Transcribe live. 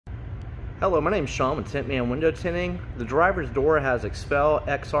Hello, my name is Sean with Tint Man Window Tinting. The driver's door has Xpel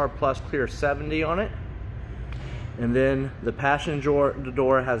XR Plus Clear 70 on it. And then the passenger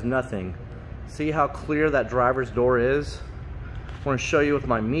door has nothing. See how clear that driver's door is? I want to show you with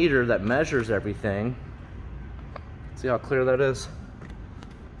my meter that measures everything. See how clear that is?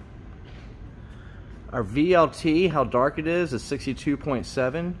 Our VLT, how dark it is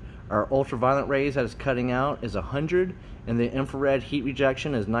 62.7. Our ultraviolet rays that it's cutting out is 100, and the infrared heat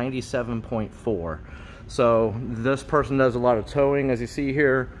rejection is 97.4. So this person does a lot of towing, as you see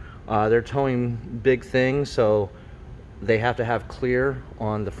here. They're towing big things, so they have to have clear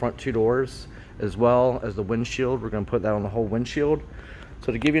on the front two doors, as well as the windshield. We're going to put that on the whole windshield.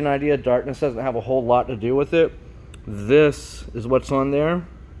 So to give you an idea, darkness doesn't have a whole lot to do with it. This is what's on there.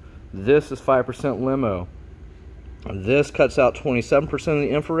 This is 5% limo. This cuts out 27% of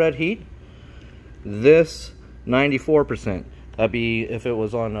the infrared heat. This 94%. That'd be if it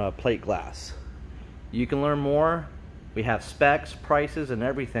was on plate glass. You can learn more. We have specs, prices, and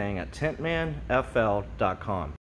everything at tintmanfl.com.